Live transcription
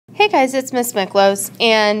Hey guys, it's Miss Miklos,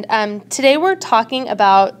 and today we're talking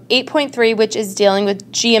about 8.3, which is dealing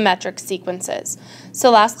with geometric sequences.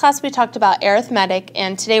 So last class we talked about arithmetic,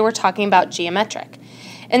 and today we're talking about geometric.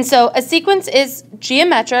 And so a sequence is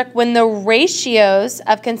geometric when the ratios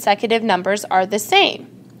of consecutive numbers are the same.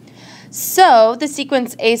 So the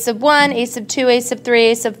sequence a sub 1, a sub 2, a sub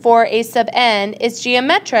 3, a sub 4, a sub n is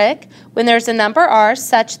geometric when there's a number r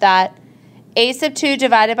such that a sub 2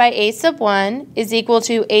 divided by a sub 1 is equal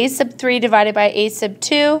to a sub 3 divided by a sub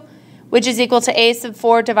 2, which is equal to a sub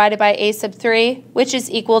 4 divided by a sub 3, which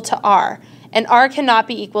is equal to r. And r cannot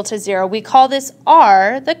be equal to 0. We call this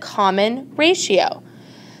r the common ratio.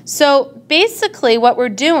 So basically what we're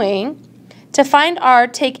doing, to find r,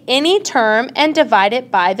 take any term and divide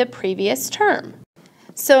it by the previous term.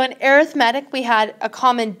 So in arithmetic we had a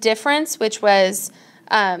common difference, which was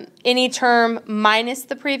any term minus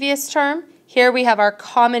the previous term. Here we have our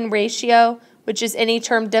common ratio, which is any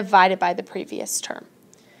term divided by the previous term.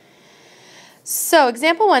 So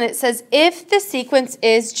example 1, it says, if the sequence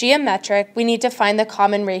is geometric, we need to find the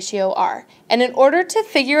common ratio r. And in order to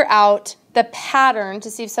figure out the pattern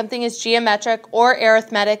to see if something is geometric or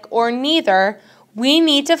arithmetic or neither, we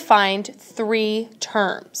need to find 3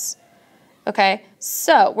 terms. Okay,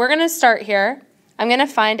 so we're going to start here. I'm going to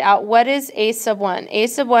find out what is a sub 1. A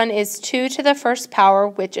sub 1 is 2 to the first power,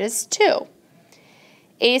 which is 2.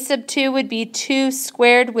 A sub 2 would be 2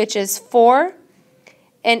 squared, which is 4.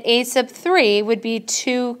 And a sub 3 would be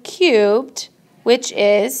 2 cubed, which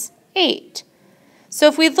is 8. So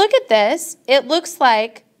if we look at this, it looks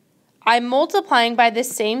like I'm multiplying by the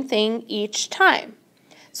same thing each time.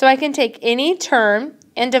 So I can take any term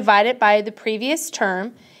and divide it by the previous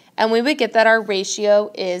term, and we would get that our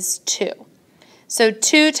ratio is 2. So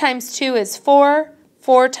 2 times 2 is 4,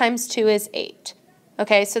 4 times 2 is 8.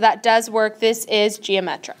 Okay, so that does work. This is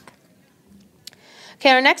geometric. Okay,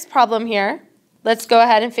 our next problem here, let's go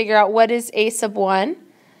ahead and figure out what is a sub 1.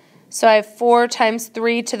 So I have 4 times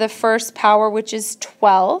 3 to the first power, which is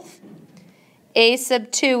 12. A sub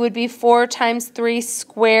 2 would be 4 times 3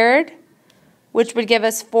 squared, which would give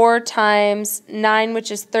us 4 times 9, which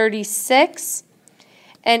is 36.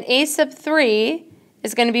 And a sub 3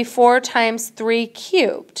 is going to be 4 times 3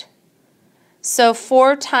 cubed. So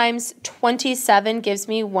 4 times 27 gives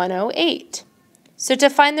me 108. So to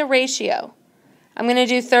find the ratio, I'm going to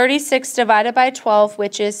do 36 divided by 12,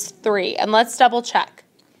 which is 3. And let's double check.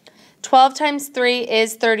 12 times 3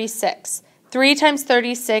 is 36. 3 times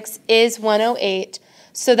 36 is 108.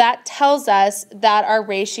 So that tells us that our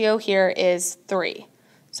ratio here is 3.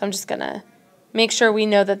 So I'm just going to make sure we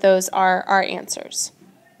know that those are our answers.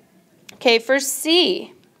 Okay, for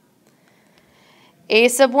C, a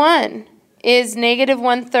sub 1 is negative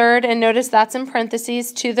 1/3, and notice that's in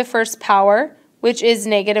parentheses, to the first power, which is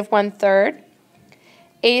negative 1/3.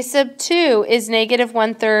 A sub 2 is negative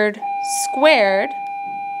 1/3 squared.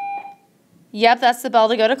 Yep, that's the bell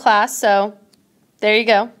to go to class, so there you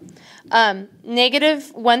go.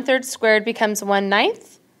 Negative 1/3 squared becomes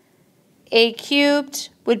 1/9. A cubed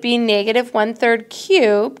would be negative 1/3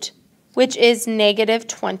 cubed, which is negative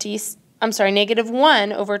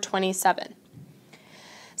 1 over 27.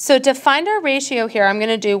 So to find our ratio here, I'm going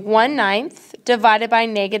to do 1/9 divided by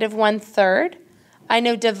negative 1/3. I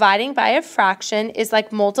know dividing by a fraction is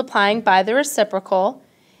like multiplying by the reciprocal,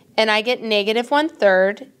 and I get negative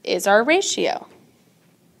 1/3 is our ratio.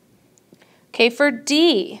 Okay, for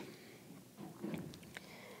D,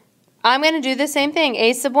 I'm going to do the same thing.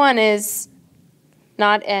 A sub 1 is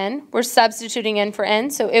not n. We're substituting n for n,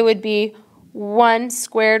 so it would be 1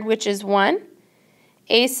 squared, which is 1.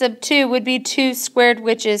 A sub 2 would be 2 squared,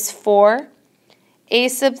 which is 4. A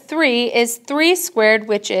sub 3 is 3 squared,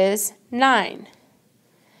 which is 9.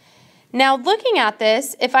 Now looking at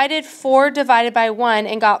this, if I did 4 divided by 1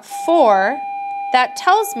 and got 4, that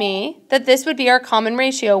tells me that this would be our common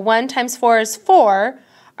ratio. 1 times 4 is 4.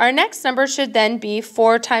 Our next number should then be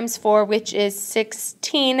 4 times 4, which is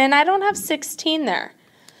 16, and I don't have 16 there.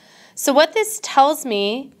 So what this tells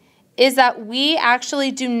me is that we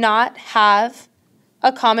actually do not have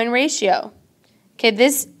a common ratio. Okay,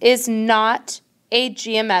 this is not a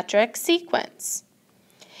geometric sequence.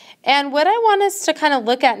 And what I want us to kind of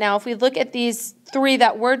look at now, if we look at these 3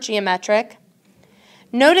 that were geometric,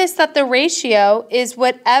 notice that the ratio is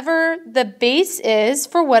whatever the base is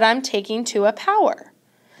for what I'm taking to a power.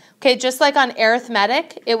 Okay, just like on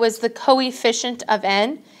arithmetic, it was the coefficient of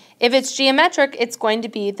n. If it's geometric, it's going to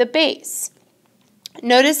be the base.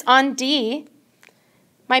 Notice on D,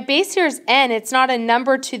 my base here is n. It's not a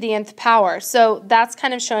number to the nth power. So that's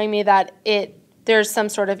kind of showing me that there's some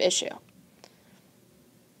sort of issue.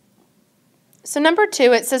 So number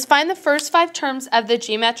 2, it says find the first 5 terms of the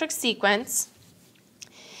geometric sequence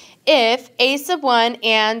if a sub 1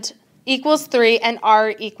 and equals 3 and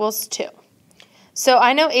r equals 2. So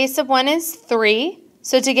I know a sub 1 is 3,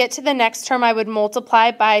 so to get to the next term I would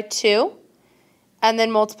multiply by 2, and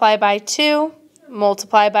then multiply by 2,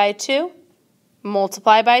 multiply by 2,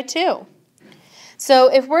 multiply by 2.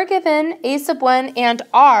 So if we're given a sub 1 and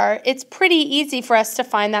r, it's pretty easy for us to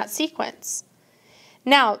find that sequence.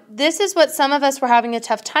 Now, this is what some of us were having a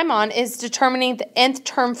tough time on, is determining the nth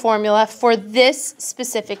term formula for this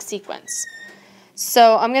specific sequence.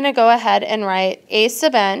 So I'm going to go ahead and write a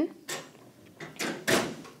sub n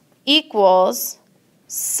equals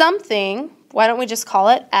something, why don't we just call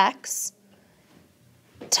it x,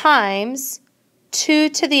 times 2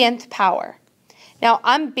 to the nth power. Now,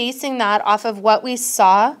 I'm basing that off of what we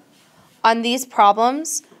saw on these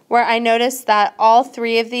problems, where I noticed that all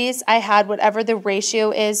 3 of these I had whatever the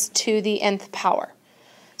ratio is to the nth power.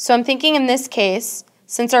 So I'm thinking in this case,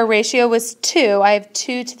 since our ratio was 2, I have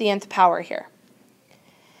 2 to the nth power here.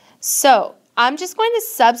 So I'm just going to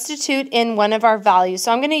substitute in one of our values.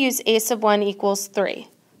 So I'm going to use a sub 1 equals 3.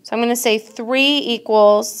 So I'm going to say 3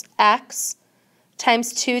 equals x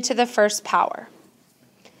times 2 to the first power.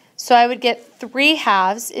 So I would get 3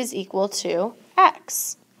 halves is equal to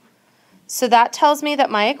x. So that tells me that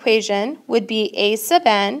my equation would be a sub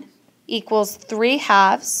n equals 3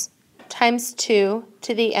 halves times 2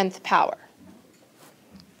 to the nth power.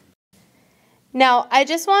 Now, I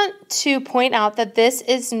just want to point out that this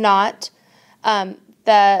is not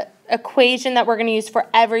the equation that we're going to use for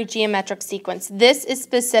every geometric sequence. This is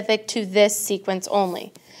specific to this sequence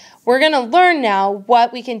only. We're going to learn now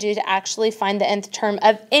what we can do to actually find the nth term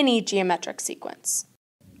of any geometric sequence.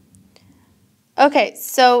 Okay,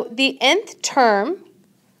 so the nth term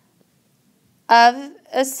of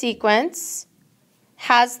a sequence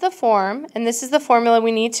has the form, and this is the formula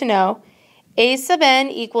we need to know, a sub n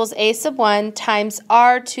equals a sub 1 times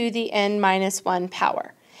r to the n minus 1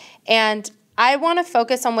 power. And I want to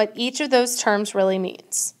focus on what each of those terms really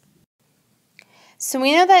means. So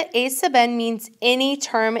we know that a sub n means any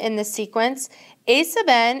term in the sequence. A sub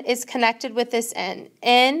n is connected with this n.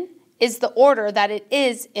 N is the order that it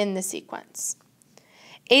is in the sequence.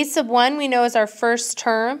 A sub 1 we know is our first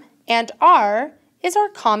term, and r is our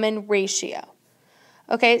common ratio.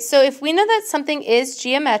 Okay, so if we know that something is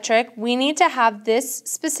geometric, we need to have this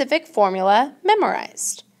specific formula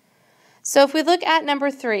memorized. So if we look at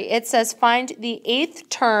number 3, it says find the 8th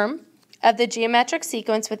term of the geometric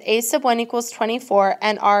sequence with a sub 1 equals 24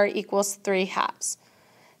 and r equals 3 halves.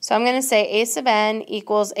 So I'm going to say a sub n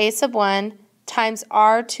equals a sub 1 times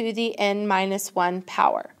r to the n minus 1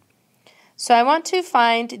 power. So I want to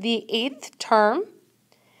find the 8th term.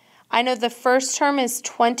 I know the first term is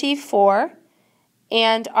 24,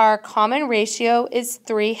 and our common ratio is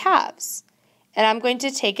 3 halves. And I'm going to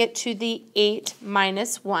take it to the 8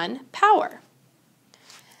 minus 1 power.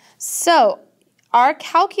 So our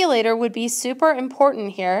calculator would be super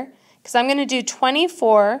important here, because I'm going to do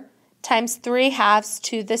 24 times 3 halves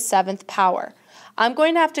to the 7th power. I'm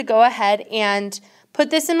going to have to go ahead and put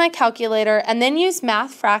this in my calculator and then use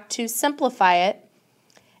MathFrac to simplify it,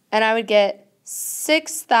 and I would get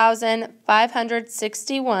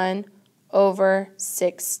 6,561 over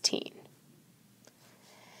 16.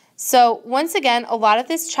 So once again, a lot of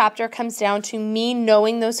this chapter comes down to me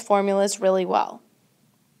knowing those formulas really well.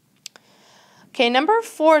 Okay, number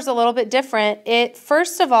 4 is a little bit different. It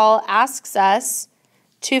first of all asks us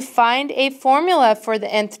to find a formula for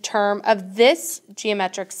the nth term of this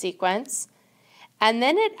geometric sequence, and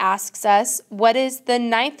then it asks us what is the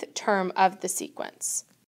 9th term of the sequence.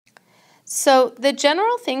 So the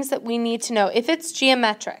general things that we need to know, if it's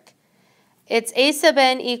geometric, it's a sub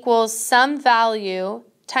n equals some value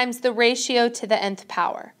times the ratio to the nth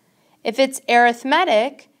power. If it's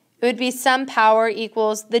arithmetic, it would be some power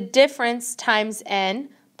equals the difference times n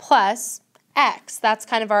plus x. That's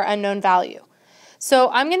kind of our unknown value.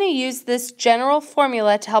 So I'm going to use this general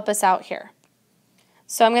formula to help us out here.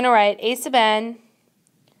 So I'm going to write a sub n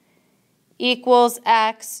equals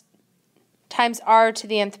x times r to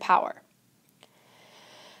the nth power.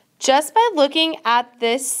 Just by looking at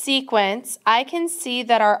this sequence, I can see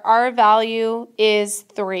that our r value is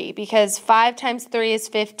 3, because 5 times 3 is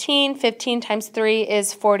 15, 15 times 3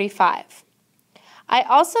 is 45. I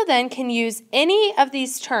also then can use any of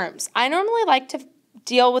these terms. I normally like to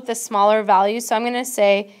deal with the smaller values, so I'm going to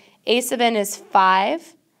say a sub n is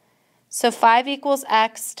 5. So 5 equals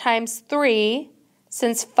x times 3.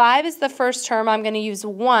 Since 5 is the first term, I'm going to use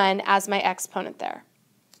 1 as my exponent there.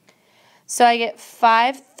 So I get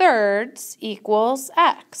 5/3 equals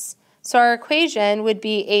x. So our equation would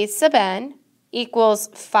be a sub n equals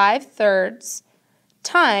 5/3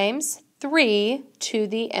 times 3 to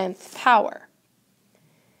the nth power.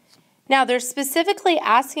 Now, they're specifically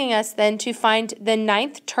asking us then to find the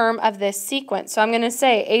 9th term of this sequence. So I'm going to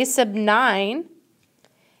say a sub 9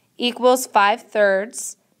 equals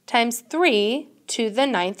 5/3 times 3 to the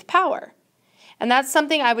 9th power. And that's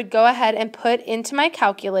something I would go ahead and put into my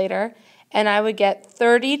calculator, and I would get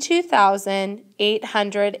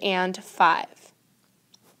 32,805.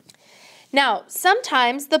 Now,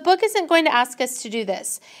 sometimes the book isn't going to ask us to do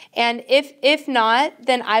this, and if not,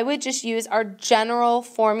 then I would just use our general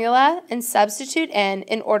formula and substitute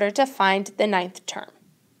in order to find the 9th term.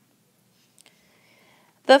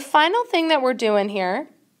 The final thing that we're doing here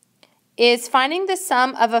is finding the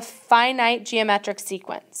sum of a finite geometric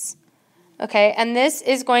sequence. Okay, and this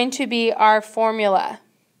is going to be our formula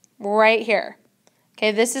right here.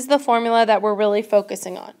 Okay, this is the formula that we're really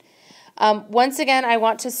focusing on. Once again, I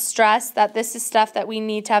want to stress that this is stuff that we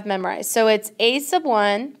need to have memorized. So it's a sub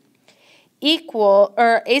 1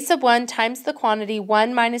 times the quantity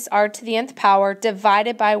 1 minus r to the nth power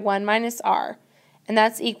divided by 1 minus r. And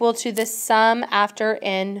that's equal to the sum after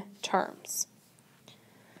n terms.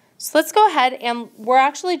 So let's go ahead, and we're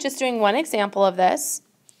actually just doing one example of this.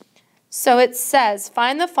 So it says,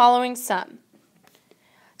 find the following sum.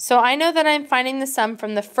 So I know that I'm finding the sum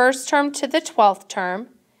from the first term to the 12th term.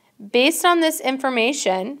 Based on this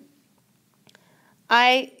information,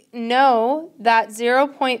 I know that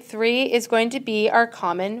 0.3 is going to be our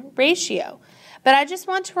common ratio. But I just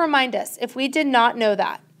want to remind us, if we did not know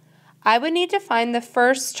that, I would need to find the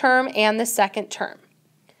first term and the second term.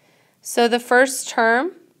 So the first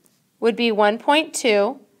term would be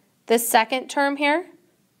 1.2. The second term here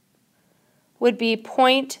would be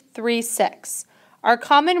 0.36. Our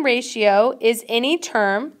common ratio is any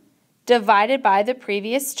term divided by the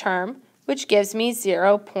previous term, which gives me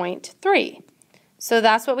 0.3. So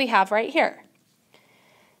that's what we have right here.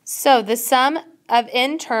 So the sum of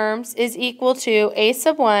n terms is equal to a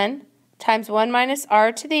sub 1 times 1 minus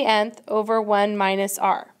r to the nth over 1 minus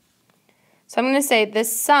r. So I'm going to say the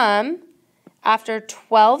sum after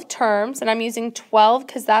 12 terms, and I'm using 12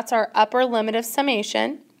 because that's our upper limit of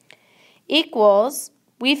summation, equals,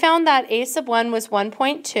 we found that a sub 1 was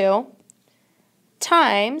 1.2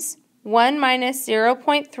 times 1 minus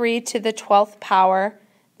 0.3 to the 12th power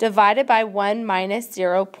divided by 1 minus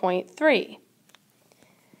 0.3.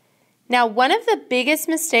 Now, one of the biggest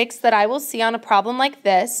mistakes that I will see on a problem like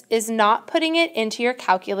this is not putting it into your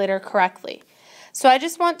calculator correctly. So I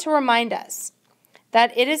just want to remind us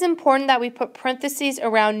that it is important that we put parentheses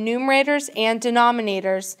around numerators and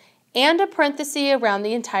denominators and a parenthesis around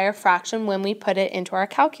the entire fraction when we put it into our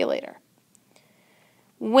calculator.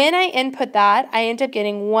 When I input that, I end up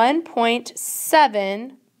getting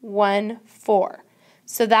 1.714.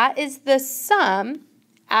 So that is the sum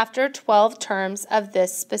after 12 terms of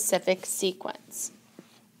this specific sequence.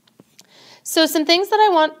 So some things that I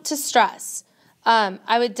want to stress.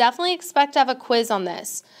 I would definitely expect to have a quiz on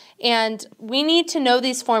this. And we need to know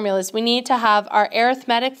these formulas. We need to have our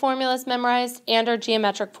arithmetic formulas memorized and our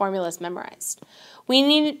geometric formulas memorized. We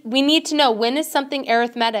need to know, when is something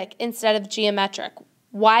arithmetic instead of geometric?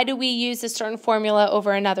 Why do we use a certain formula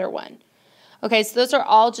over another one? Okay, so those are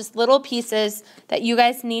all just little pieces that you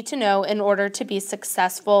guys need to know in order to be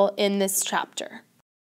successful in this chapter.